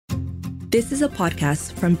This is a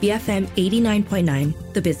podcast from BFM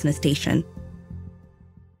 89.9, the business station.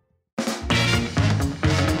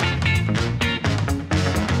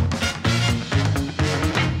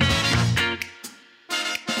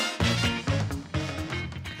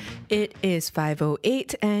 It is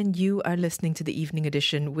 5:08 and you are listening to the evening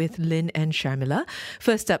edition with Lynn and Sharmila.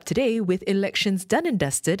 First up today, with elections done and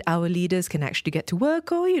dusted, our leaders can actually get to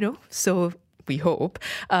work or, so we hope.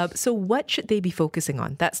 So what should they be focusing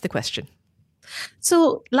on? That's the question.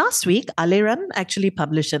 So last week, Aliran actually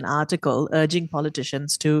published an article urging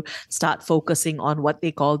politicians to start focusing on what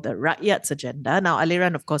they call the Rakyat's agenda. Now,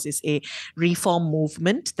 Aliran, of course, is a reform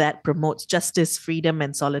movement that promotes justice, freedom,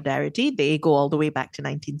 and solidarity. They go all the way back to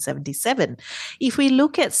 1977. If we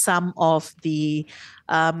look at some of the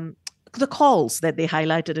calls that they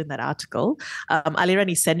highlighted in that article,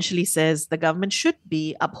 Aliran essentially says the government should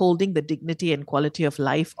be upholding the dignity and quality of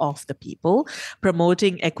life of the people,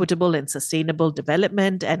 promoting equitable and sustainable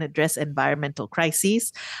development and address environmental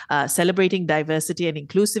crises, celebrating diversity and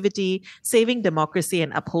inclusivity, saving democracy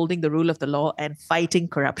and upholding the rule of the law, and fighting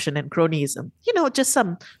corruption and cronyism. Just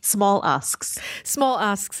some small asks. Small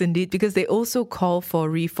asks indeed, because they also call for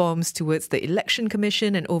reforms towards the Election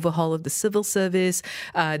Commission, an overhaul of the civil service,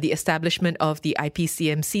 the establishment of the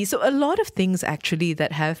IPCMC. So a lot of things actually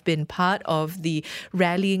that have been part of the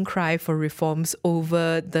rallying cry for reforms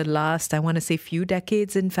over the last, I want to say, few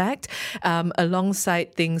decades, in fact,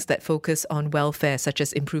 alongside things that focus on welfare, such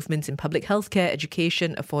as improvements in public healthcare,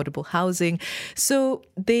 education, affordable housing. So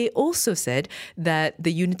they also said that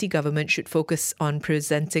the unity government should focus on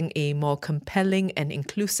presenting a more compelling and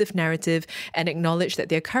inclusive narrative and acknowledge that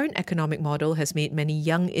their current economic model has made many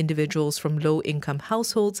young individuals from low-income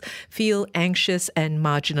households feel anxious and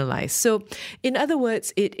marginalized. So in other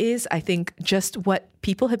words, it is, I think, just what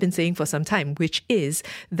people have been saying for some time, which is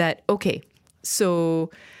that, okay, so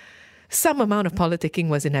some amount of politicking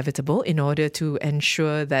was inevitable in order to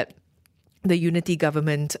ensure that the unity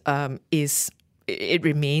government remains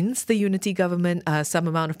the unity government. Some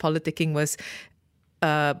amount of politicking was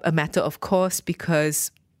a matter of course because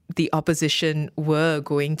the opposition were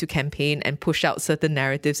going to campaign and push out certain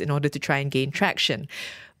narratives in order to try and gain traction.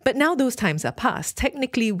 But now those times are past.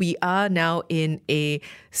 Technically, we are now in a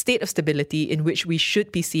state of stability in which we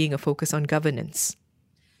should be seeing a focus on governance.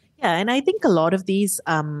 Yeah, and I think a lot of these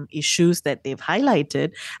issues that they've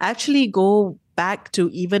highlighted actually go back to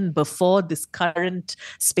even before this current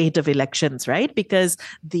spate of elections, right? Because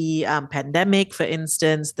the pandemic, for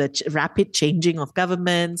instance, the rapid changing of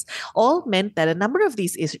governments, all meant that a number of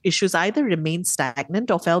these issues either remained stagnant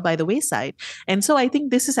or fell by the wayside. And so I think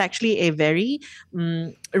this is actually a very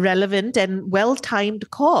relevant and well-timed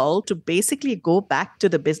call to basically go back to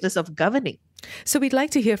the business of governing. So we'd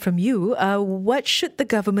like to hear from you. What should the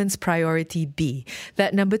government's priority be?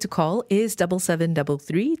 That number to call is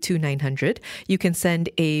 7733 2900. You can send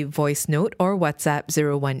a voice note or WhatsApp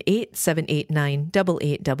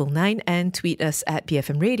 018-789-8899 and tweet us at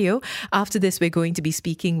BFM Radio. After this, we're going to be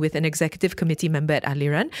speaking with an executive committee member at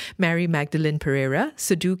Aliran, Mary Magdalene Pereira.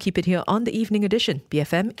 So do keep it here on the evening edition,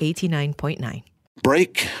 BFM 89.9.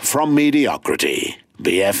 Break from mediocrity,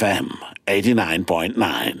 BFM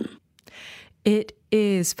 89.9. It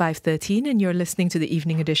is 5:13 and you're listening to the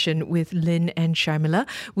evening edition with Lynn and Sharmila.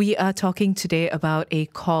 We are talking today about a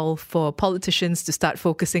call for politicians to start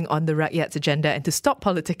focusing on the Rakyat's agenda and to stop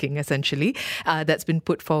politicking, essentially. That's been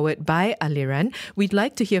put forward by Aliran. We'd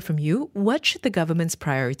like to hear from you. What should the government's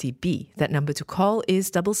priority be? That number to call is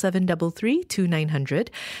 7733 2900.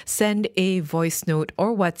 Send a voice note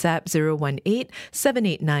or WhatsApp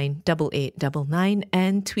 018-789-8899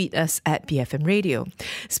 and tweet us at BFM Radio.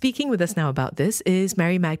 Speaking with us now about this is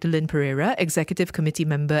Mary Magdalene Pereira, Executive Committee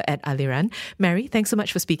Member at Aliran. Mary, thanks so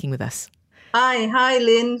much for speaking with us. Hi,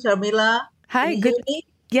 Lynn, Sharmila. Hi, good.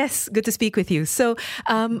 Yes, good to speak with you. So,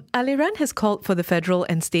 Aliran has called for the federal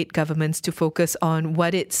and state governments to focus on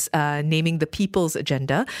what it's naming the people's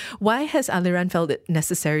agenda. Why has Aliran felt it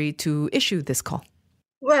necessary to issue this call?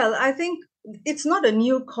 Well, I think it's not a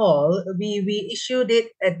new call. We issued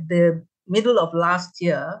it at the middle of last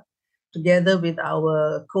year, together with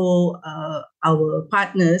our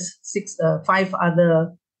partners, 5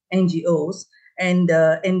 other NGOs, and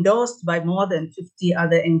endorsed by more than 50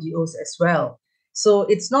 other NGOs as well. So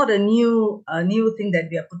it's not a new thing that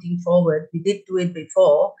we are putting forward. We did do it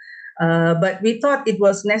before, but we thought it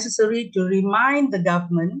was necessary to remind the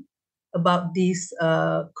government about these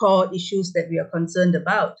core issues that we are concerned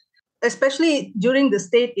about, especially during the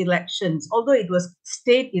state elections. Although it was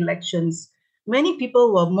state elections, many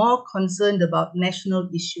people were more concerned about national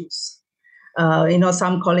issues.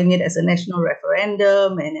 Some calling it as a national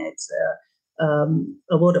referendum, and it's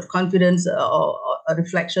a vote of confidence or a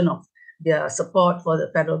reflection of their support for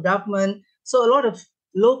the federal government. So a lot of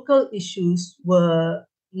local issues were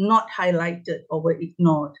not highlighted or were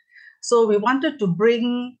ignored. So we wanted to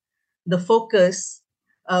bring the focus,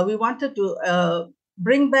 we wanted to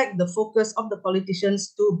bring back the focus of the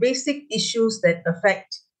politicians to basic issues that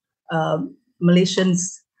affect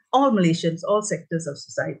Malaysians, all sectors of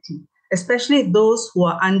society, especially those who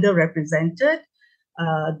are underrepresented,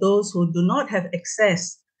 those who do not have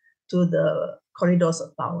access to the corridors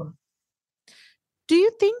of power. Do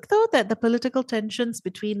you think, though, that the political tensions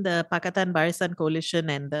between the Pakatan Barisan Coalition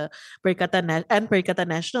and the Perikatan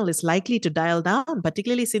Nasional is likely to dial down,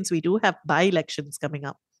 particularly since we do have by-elections coming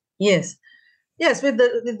up? Yes, with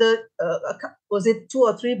the was it 2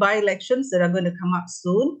 or 3 by-elections that are going to come up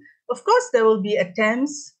soon? Of course, there will be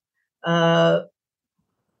attempts by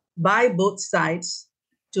both sides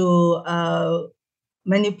to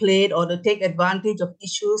manipulate or to take advantage of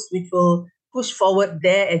issues which will push forward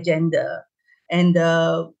their agenda. And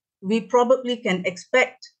we probably can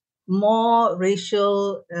expect more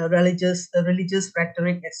racial, religious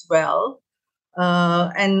rhetoric as well.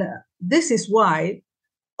 And this is why,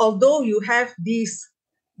 although you have these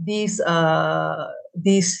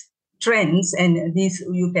trends and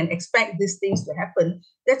you can expect these things to happen,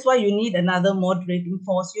 that's why you need another moderating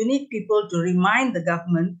force. You need people to remind the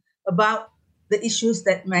government about the issues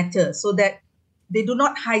that matter, so that they do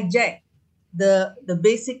not hijack the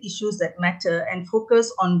basic issues that matter and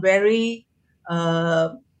focus on very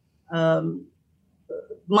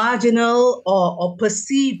marginal or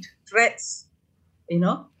perceived threats,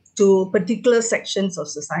 to particular sections of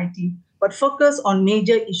society, but focus on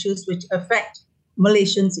major issues which affect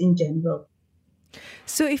Malaysians in general.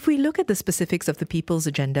 So if we look at the specifics of the People's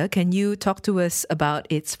Agenda, can you talk to us about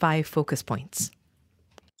its 5 focus points?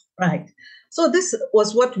 Right. So this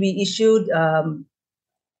was what we issued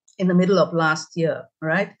in the middle of last year,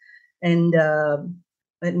 right? And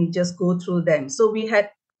let me just go through them. So we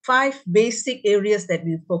had 5 basic areas that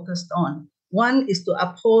we focused on. One is to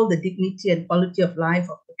uphold the dignity and quality of life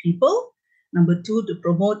of the people. Number 2, to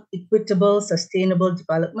promote equitable, sustainable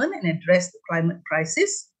development and address the climate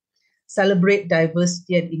crisis. Celebrate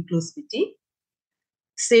diversity and inclusivity.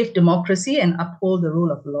 Save democracy and uphold the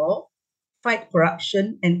rule of law. Fight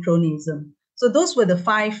corruption and cronyism. So those were the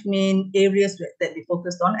 5 main areas that we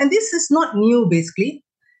focused on. And this is not new, basically.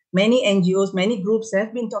 Many NGOs, many groups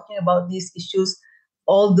have been talking about these issues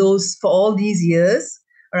for all these years.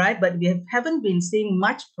 All right, but we haven't been seeing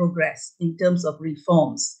much progress in terms of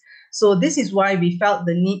reforms. So this is why we felt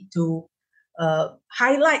the need to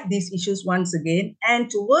highlight these issues once again and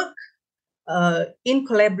to work in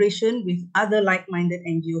collaboration with other like-minded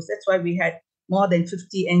NGOs. That's why we had more than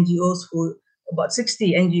 50 NGOs about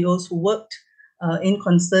 60 NGOs who worked in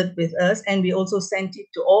concert with us. And we also sent it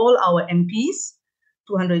to all our MPs,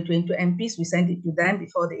 222 MPs. We sent it to them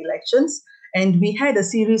before the elections. And we had a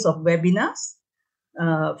series of webinars,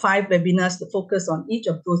 5 webinars to focus on each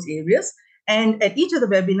of those areas. And at each of the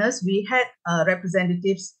webinars, we had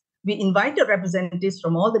representatives. We invited representatives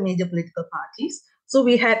from all the major political parties. So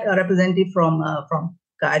we had a representative from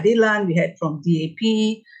Keadilan, we had from DAP,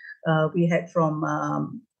 we had from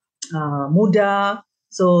Muda.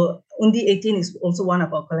 So Undi 18 is also one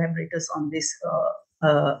of our collaborators on this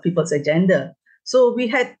People's Agenda. So we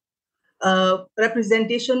had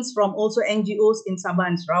representations from also NGOs in Sabah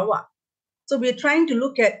and Sarawak. So we're trying to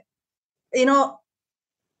look at,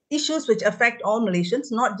 issues which affect all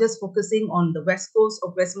Malaysians, not just focusing on the west coast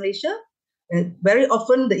of West Malaysia. Very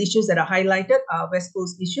often the issues that are highlighted are West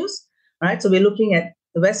Coast issues, right? So we're looking at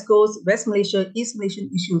the West Coast, West Malaysia, East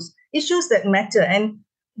Malaysian issues that matter. And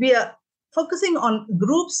we are focusing on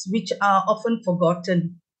groups which are often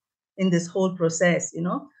forgotten in this whole process,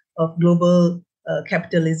 of global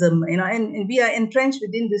capitalism, and we are entrenched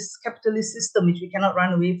within this capitalist system, which we cannot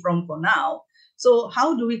run away from for now. So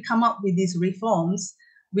how do we come up with these reforms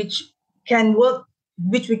which can work,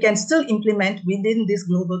 which we can still implement within this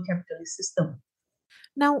global capitalist system?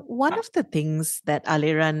 Now, one of the things that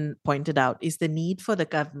Aliran pointed out is the need for the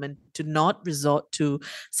government to not resort to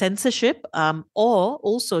censorship or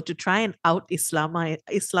also to try and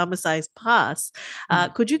out-Islamicize PAS.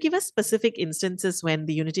 Could you give us specific instances when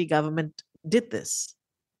the unity government did this?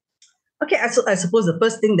 Okay, I suppose the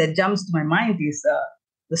first thing that jumps to my mind is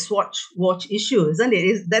the Swatch watch issue, isn't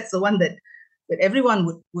it? That's the one that everyone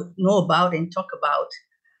would know about and talk about.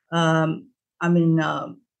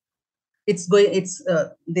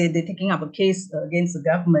 They're taking up a case against the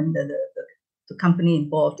government, the company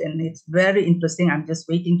involved, and it's very interesting. I'm just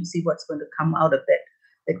waiting to see what's going to come out of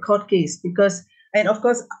that court case, and of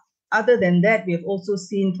course, other than that, we have also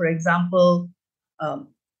seen, for example,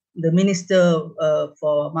 the Minister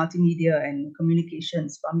for Multimedia and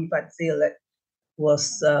Communications, Fahmi Fadzil, that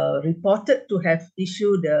was reported to have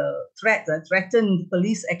issued a threatened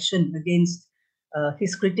police action against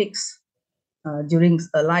his critics during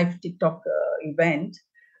a live TikTok event.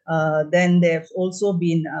 Then there have also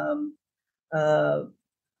been,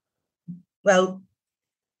 well,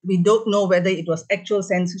 we don't know whether it was actual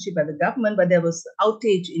censorship by the government, but there was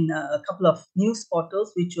outage in a couple of news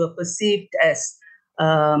portals which were perceived as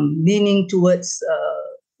leaning towards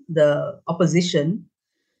the opposition.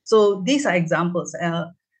 So these are examples.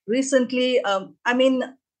 Recently,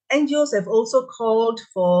 NGOs have also called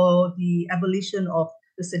for the abolition of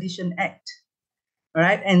the Sedition Act,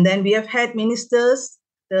 right? And then we have had ministers,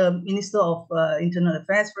 the Minister of Internal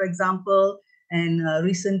Affairs, for example, and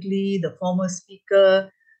recently the former Speaker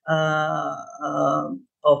of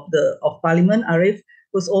Parliament, Arif,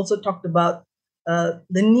 who's also talked about the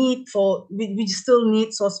need for, we still need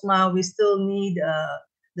SOSMA, we still need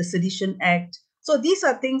the Sedition Act. So these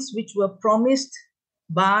are things which were promised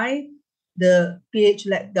by the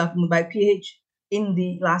PH-led government, by PH in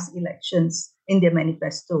the last elections in their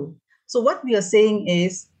manifesto. So what we are saying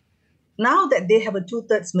is, now that they have a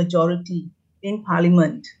 2/3 majority in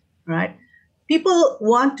Parliament, right? People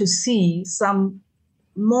want to see some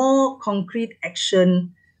more concrete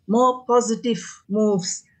action, more positive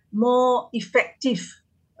moves, more effective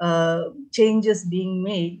changes being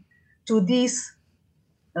made to these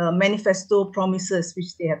manifesto promises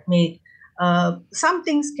which they have made. Some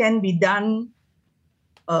things can be done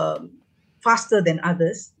faster than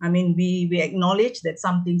others. I mean, we acknowledge that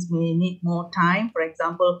some things may need more time. For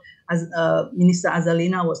example, as Minister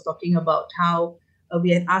Azalina was talking about how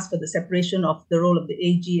we had asked for the separation of the role of the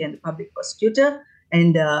AG and the public prosecutor,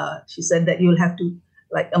 and she said that you'll have to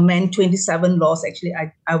amend 27 laws. Actually,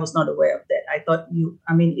 I was not aware of that. I thought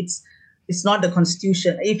it's not the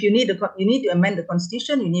constitution. If you need to amend the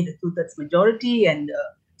constitution, you need a 2/3 majority and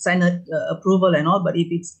Senate approval and all. But if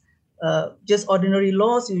it's just ordinary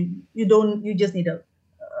laws, you just need a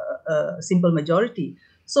simple majority.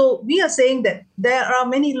 So we are saying that there are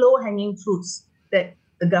many low-hanging fruits that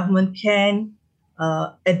the government can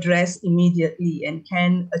address immediately and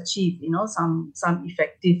can achieve, some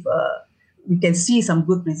effective. We can see some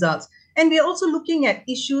good results, and we are also looking at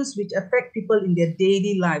issues which affect people in their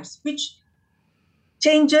daily lives, which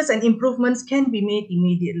changes and improvements can be made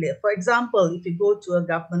immediately. For example, if you go to a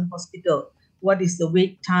government hospital, what is the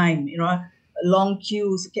wait time? Long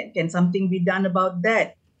queues. Can something be done about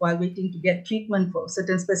that? While waiting to get treatment for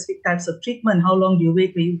certain specific types of treatment, how long do you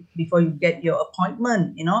wait before you get your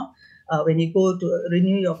appointment? When you go to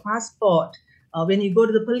renew your passport, when you go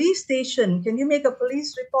to the police station, can you make a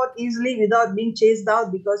police report easily without being chased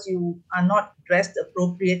out because you are not dressed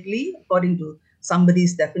appropriately according to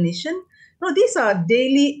somebody's definition? No, these are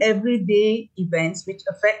daily, everyday events which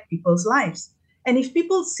affect people's lives. And if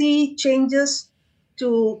people see changes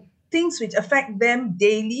to things which affect them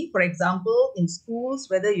daily, for example, in schools,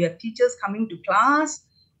 whether you have teachers coming to class,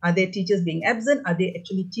 are there teachers being absent? Are they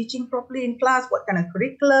actually teaching properly in class? What kind of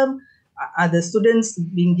curriculum? Are the students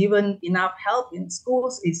being given enough help in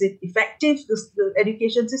schools? Is it effective, the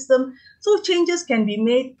education system? So changes can be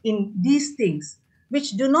made in these things,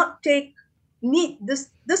 which do not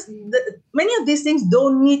many of these things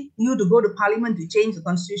don't need you to go to Parliament to change the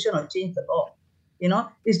constitution or change the law.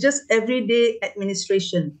 It's just everyday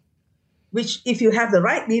administration, which if you have the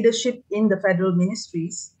right leadership in the federal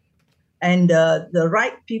ministries and the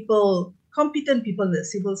right people, competent people in the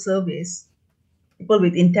civil service, people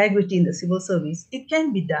with integrity in the civil service, it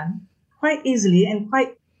can be done quite easily and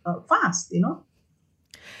quite fast,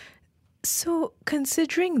 So,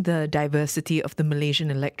 considering the diversity of the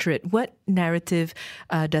Malaysian electorate, what narrative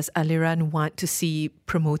does Aliran want to see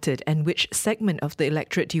promoted, and which segment of the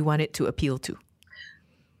electorate do you want it to appeal to?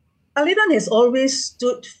 Aliran has always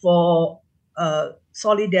stood for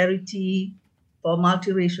solidarity, for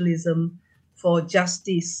multiracialism, for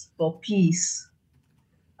justice, for peace.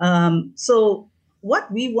 So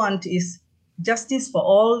what we want is justice for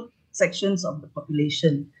all sections of the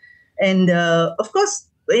population. And of course,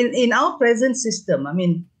 in our present system,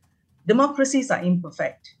 democracies are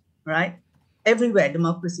imperfect, right? Everywhere,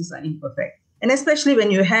 democracies are imperfect. And especially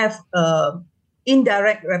when you have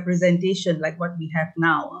indirect representation like what we have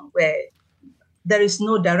now, where there is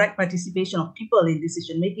no direct participation of people in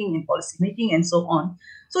decision making, in policy making, and so on.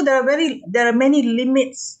 So there are many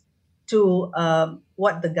limits to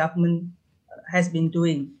what the government has been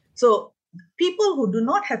doing. So people who do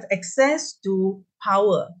not have access to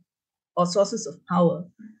power or sources of power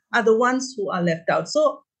are the ones who are left out.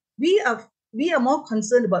 So we are we are more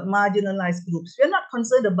concerned about marginalized groups. We are not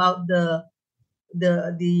concerned about the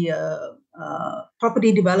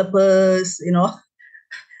property developers,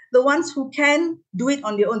 the ones who can do it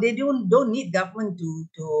on their own. They don't need government to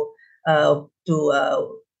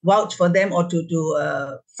vouch for them or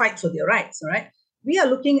to fight for their rights. All right, we are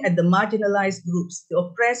looking at the marginalized groups, the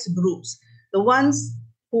oppressed groups, the ones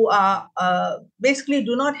who are basically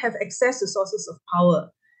do not have access to sources of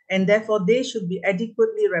power, and therefore they should be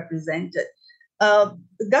adequately represented. The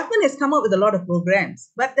government has come up with a lot of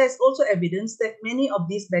programs, but there's also evidence that many of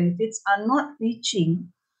these benefits are not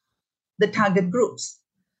reaching the target groups.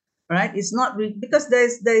 Right? It's not because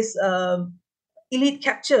there's elite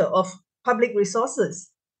capture of public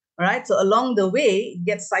resources. Right? So along the way, it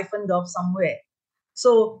gets siphoned off somewhere.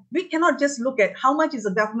 So we cannot just look at how much is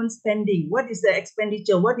the government spending, what is the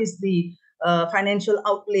expenditure, what is the financial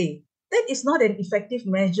outlay. That is not an effective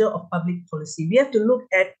measure of public policy. We have to look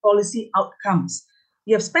at policy outcomes.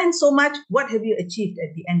 You have spent so much, what have you achieved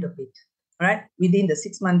at the end of it? Right? Within the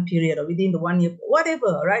 6-month period or within the 1 year,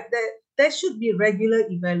 whatever, right? There should be regular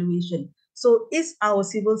evaluation. So is our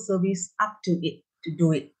civil service up to it to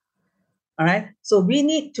do it? All right. So we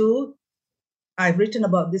need to, I've written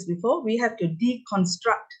about this before, we have to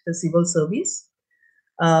deconstruct the civil service.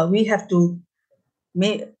 We have to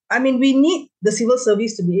we need the civil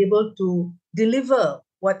service to be able to deliver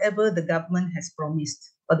whatever the government has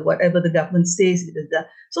promised or whatever the government says it is.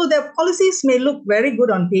 So their policies may look very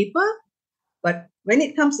good on paper, but when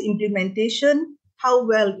it comes to implementation, how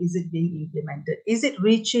well is it being implemented? Is it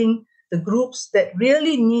reaching the groups that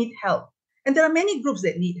really need help? And there are many groups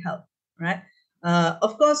that need help, right?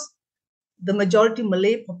 Of course, the majority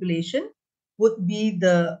Malay population would be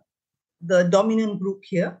the dominant group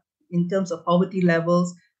here in terms of poverty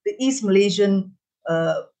levels. The East Malaysian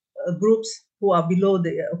groups who are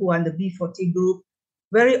who are in the B40 group,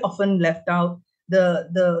 very often left out.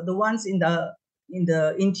 The ones in the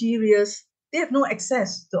interiors, they have no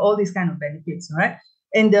access to all these kind of benefits, right?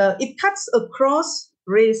 And it cuts across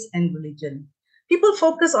race and religion. People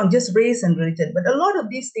focus on just race and religion, but a lot of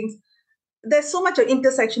these things, there's so much of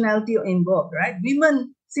intersectionality involved, right?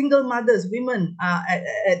 Women, single mothers, women are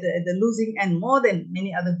at the losing end more than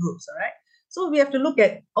many other groups, all right? So we have to look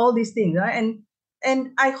at all these things, right?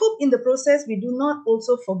 And I hope in the process, we do not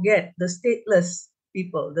also forget the stateless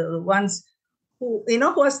people, the ones who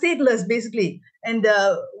are stateless, basically. And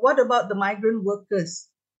what about the migrant workers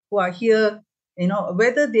who are here,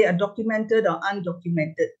 whether they are documented or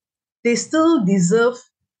undocumented, they still deserve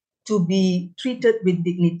to be treated with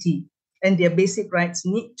dignity, and their basic rights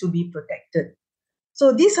need to be protected.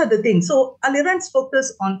 So these are the things. So Aliran's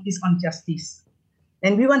focus is on justice.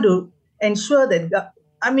 And we want to ensure that,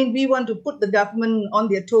 we want to put the government on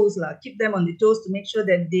their toes, keep them on their toes to make sure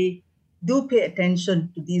that they do pay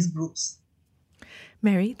attention to these groups.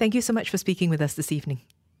 Mary, thank you so much for speaking with us this evening.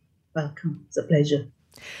 Welcome. It's a pleasure.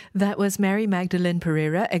 That was Mary Magdalene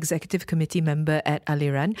Pereira, Executive Committee member at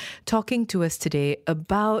Aliran, talking to us today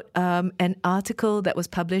about an article that was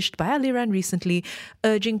published by Aliran recently,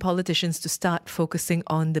 urging politicians to start focusing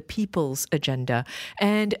on the people's agenda.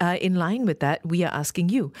 And in line with that, we are asking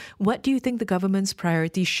you, what do you think the government's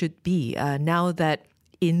priority should be now that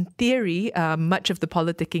in theory, much of the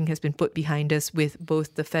politicking has been put behind us with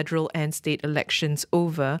both the federal and state elections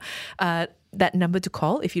over? That number to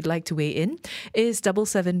call, if you'd like to weigh in, is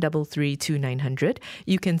 7733 2900.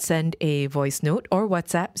 You can send a voice note or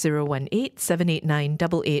WhatsApp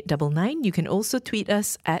 018-789-8899. You can also tweet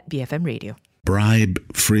us at BFM Radio.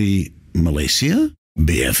 Bribe-free Malaysia?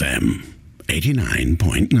 BFM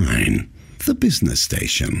 89.9, the business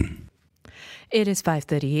station. It is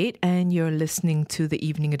 5:38 and you're listening to the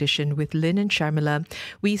Evening Edition with Lynn and Sharmila.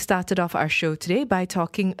 We started off our show today by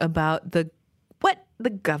talking about what the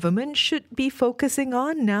government should be focusing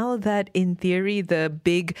on now that, in theory, the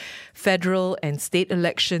big federal and state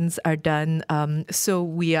elections are done. So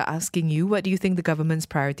we are asking you, what do you think the government's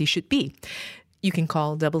priority should be? You can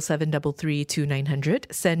call 7733 2900,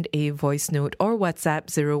 send a voice note or WhatsApp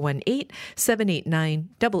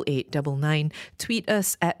 018-789-8899, tweet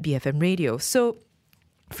us at BFM Radio. So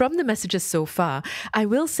from the messages so far, I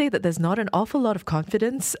will say that there's not an awful lot of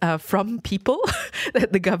confidence from people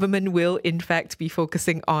that the government will, in fact, be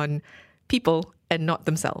focusing on people and not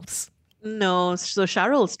themselves. No, so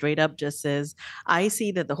Cheryl straight up just says, I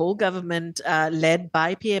see that the whole government led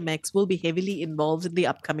by PMX will be heavily involved in the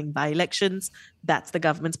upcoming by-elections. that's the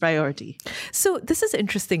government's priority. So this is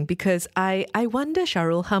interesting because I wonder,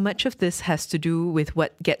 Sharul, how much of this has to do with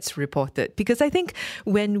what gets reported. Because I think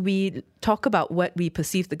when we talk about what we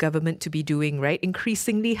perceive the government to be doing, right,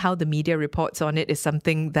 increasingly how the media reports on it is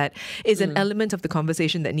something that is an element of the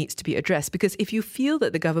conversation that needs to be addressed. Because if you feel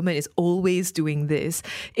that the government is always doing this,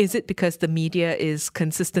 is it because the media is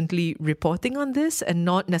consistently reporting on this and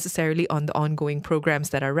not necessarily on the ongoing programs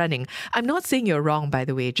that are running? I'm not saying you're wrong, by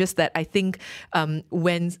the way, just that I think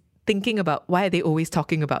when thinking about why are they always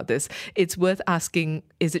talking about this, it's worth asking,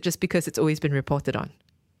 is it just because it's always been reported on?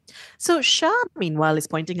 So Shah, meanwhile, is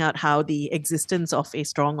pointing out how the existence of a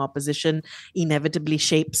strong opposition inevitably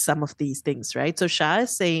shapes some of these things, right? So Shah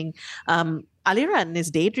is saying Aliran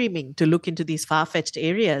is daydreaming to look into these far-fetched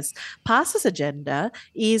areas. PAS's agenda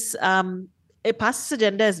is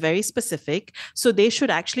very specific, so they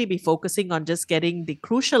should actually be focusing on just getting the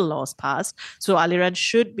crucial laws passed. So Aliran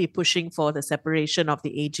should be pushing for the separation of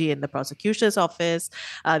the AG and the prosecutor's office,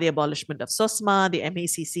 the abolishment of SOSMA, the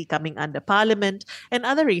MACC coming under parliament, and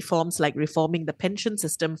other reforms like reforming the pension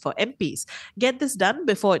system for MPs. Get this done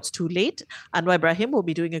before it's too late. Anwar Ibrahim will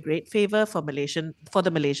be doing a great favor for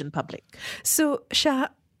the Malaysian public. So Shah,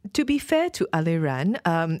 to be fair to Aliran,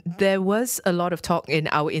 there was a lot of talk in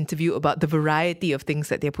our interview about the variety of things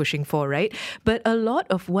that they're pushing for, right? But a lot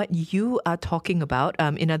of what you are talking about,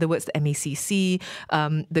 in other words, the MACC,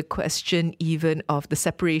 the question even of the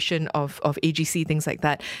separation of AGC, things like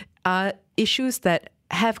that, are issues that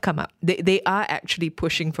have come up. They are actually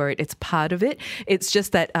pushing for it. It's part of it. It's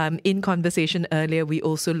just that in conversation earlier, we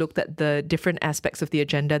also looked at the different aspects of the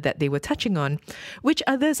agenda that they were touching on, which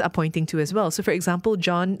others are pointing to as well. So, for example,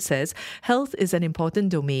 John says, health is an important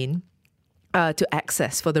domain to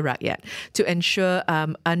access for the rakyat, to ensure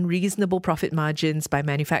unreasonable profit margins by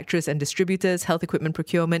manufacturers and distributors. Health equipment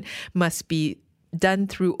procurement must be done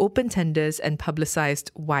through open tenders and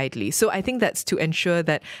publicized widely. So I think that's to ensure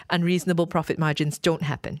that unreasonable profit margins don't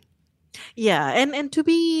happen. Yeah, and to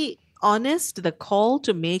be honest, the call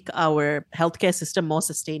to make our healthcare system more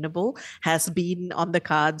sustainable has been on the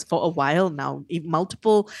cards for a while now.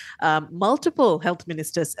 Multiple health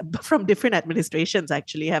ministers from different administrations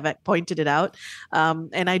actually have pointed it out.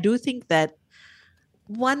 And I do think that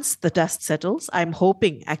once the dust settles, I'm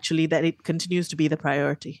hoping actually that it continues to be the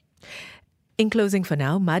priority. In closing for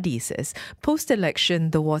now, Madi says,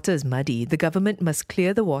 post-election, the water is muddy. The government must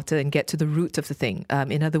clear the water and get to the root of the thing.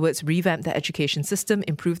 In other words, revamp the education system,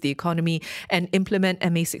 improve the economy, and implement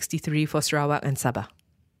MA63 for Sarawak and Sabah.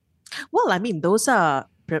 Well, I mean, those are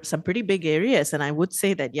some pretty big areas. And I would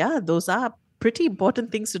say that, yeah, those are pretty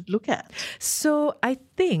important things to look at. So I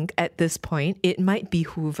think at this point, it might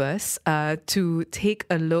behoove us to take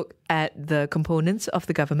a look at the components of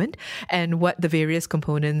the government and what the various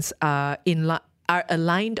components are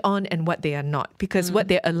aligned on and what they are not. Because what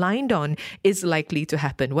they're aligned on is likely to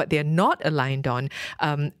happen. What they're not aligned on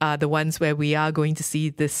are the ones where we are going to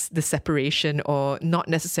see the separation or not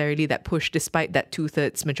necessarily that push despite that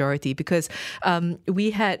 2/3 majority. Because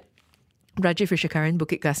we had Rajiv Rishikaran,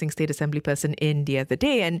 Bukit Gasing State Assembly person, in the other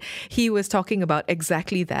day, and he was talking about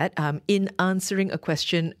exactly that in answering a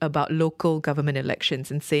question about local government elections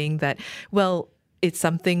and saying that, well, it's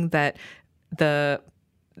something that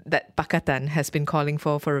Pakatan has been calling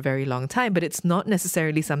for a very long time, but it's not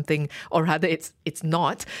necessarily something, or rather it's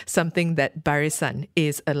not something that Barisan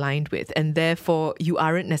is aligned with, and therefore you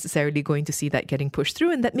aren't necessarily going to see that getting pushed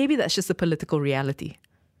through, and that maybe that's just a political reality.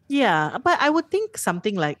 Yeah, but I would think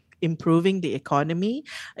something like improving the economy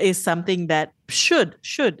is something that should,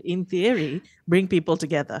 in theory, bring people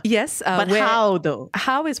together. Yes. But how, though?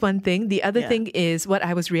 How is one thing. The other thing is what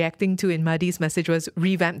I was reacting to in Madi's message was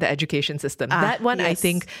revamp the education system. That one, yes. I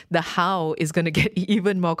think the how is going to get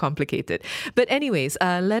even more complicated. But anyways,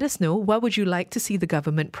 let us know, what would you like to see the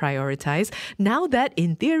government prioritize now that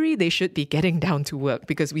in theory they should be getting down to work,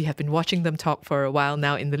 because we have been watching them talk for a while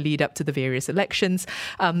now in the lead up to the various elections.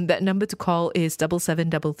 That number to call is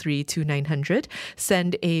 7733 2900.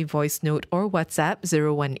 Send a voice note or WhatsApp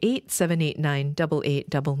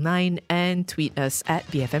 018-789-8899 and tweet us at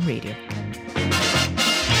BFM Radio.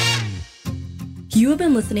 You have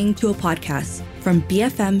been listening to a podcast from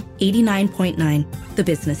BFM 89.9, the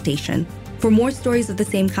business station. For more stories of the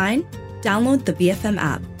same kind, download the BFM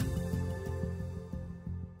app.